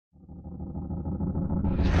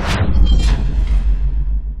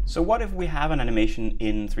So what if we have an animation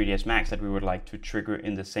in 3ds Max that we would like to trigger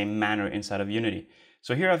in the same manner inside of Unity?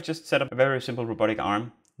 So here I've just set up a very simple robotic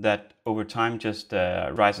arm that over time just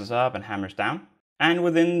rises up and hammers down. And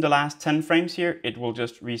within the last 10 frames here, it will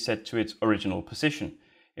just reset to its original position.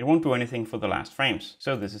 It won't do anything for the last frames.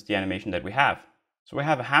 So this is the animation that we have. So we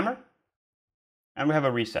have a hammer and we have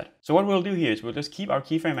a reset. So what we'll do here is we'll just keep our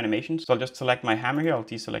keyframe animation. So I'll just select my hammer here, I'll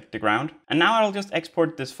deselect the ground. And now I'll just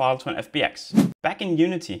export this file to an FBX. Back in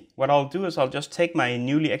Unity, what I'll do is I'll just take my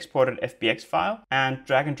newly exported FBX file and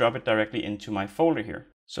drag and drop it directly into my folder here.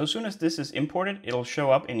 So as soon as this is imported, it'll show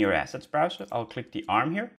up in your assets browser. I'll click the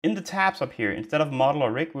arm here. In the tabs up here, instead of model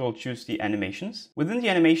or rig, we'll choose the animations. Within the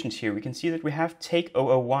animations here, we can see that we have take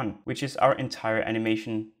 001, which is our entire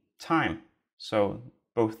animation time. So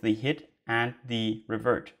both the hit and the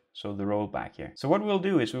revert, so the rollback here. So what we'll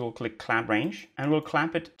do is we will click clamp range and we'll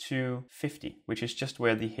clamp it to 50, which is just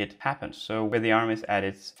where the hit happens. So where the arm is at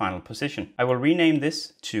its final position. I will rename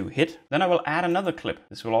this to hit. Then I will add another clip.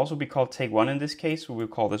 This will also be called take 1 in this case. So we'll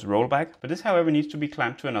call this rollback, but this however needs to be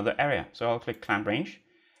clamped to another area. So I'll click clamp range.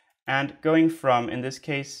 And going from, in this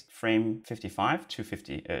case, frame 55 to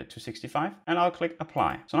 65, and I'll click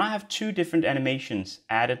apply. So now I have two different animations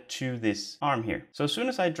added to this arm here. So as soon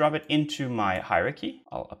as I drop it into my hierarchy,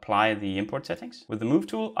 I'll apply the import settings. With the move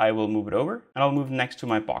tool, I will move it over and I'll move next to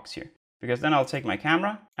my box here. Because then I'll take my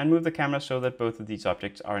camera and move the camera so that both of these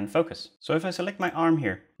objects are in focus. So if I select my arm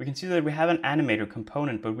here, we can see that we have an animator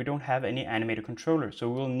component, but we don't have any animator controller. So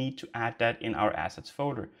we'll need to add that in our assets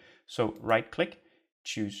folder. So right click,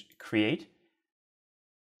 choose create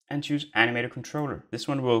and choose animator controller. This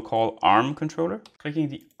one we'll call arm controller. Clicking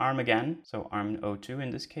the arm again, so arm 02 in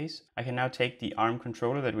this case, I can now take the arm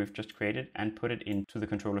controller that we've just created and put it into the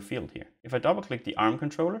controller field here. If I double click the arm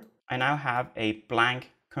controller, I now have a blank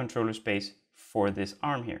controller space for this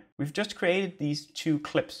arm here. We've just created these two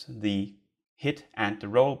clips, the hit and the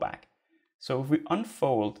rollback. So if we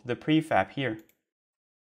unfold the prefab here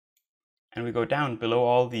and we go down below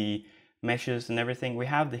all the meshes and everything, we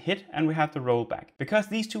have the hit and we have the rollback. Because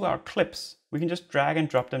these two are clips, we can just drag and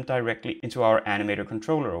drop them directly into our animator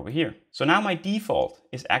controller over here. So now my default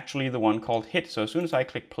is actually the one called hit. So as soon as I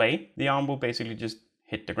click play, the arm will basically just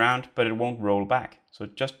hit the ground, but it won't roll back. So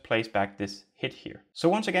it just plays back this hit here. So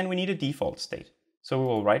once again, we need a default state. So we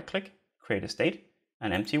will right click, create a state,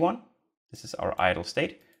 an empty one. This is our idle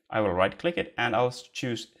state. I will right click it and I'll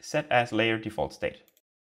choose set as layer default state.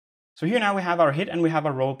 So here now we have our hit and we have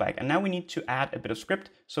our rollback, and now we need to add a bit of script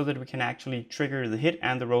so that we can actually trigger the hit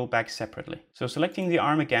and the rollback separately. So selecting the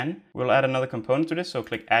arm again, we'll add another component to this. So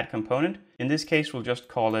click add component. In this case, we'll just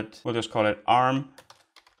call it arm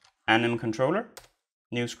anim controller,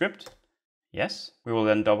 new script. Yes, we will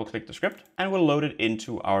then double click the script and we'll load it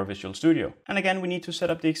into our Visual Studio. And again, we need to set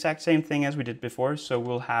up the exact same thing as we did before. So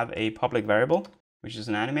we'll have a public variable, which is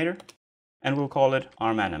an animator, and we'll call it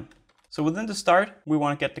arm anim. So within the start, we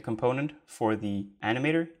want to get the component for the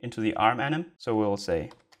animator into the arm anim. So we'll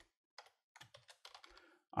say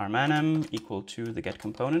arm anim equal to the get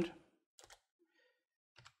component.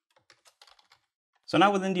 So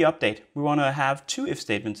now within the update, we want to have two if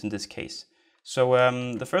statements in this case. So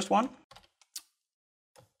the first one,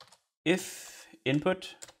 if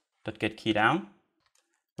input.getKeyDown,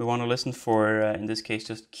 we want to listen for, in this case,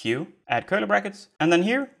 just Q, add curly brackets. And then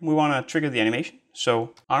here, we want to trigger the animation.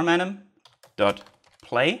 So armanim.play,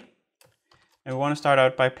 and we want to start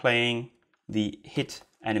out by playing the hit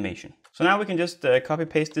animation. So now we can just copy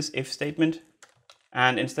paste this if statement,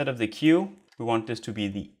 and instead of the Q, we want this to be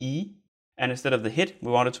the E, and instead of the hit,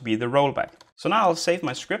 we want it to be the rollback. So now I'll save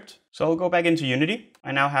my script. So I'll go back into Unity.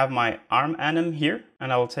 I now have my arm anim here,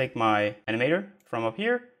 and I will take my animator from up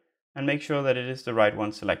here and make sure that it is the right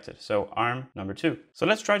one selected. So arm number 2. So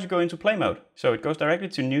let's try to go into play mode. So it goes directly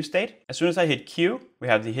to new state. As soon as I hit Q, we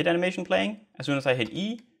have the hit animation playing. As soon as I hit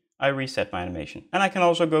E, I reset my animation. And I can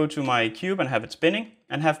also go to my cube and have it spinning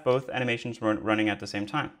and have both animations running at the same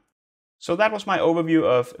time. So that was my overview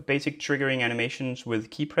of basic triggering animations with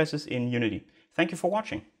key presses in Unity. Thank you for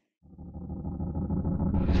watching.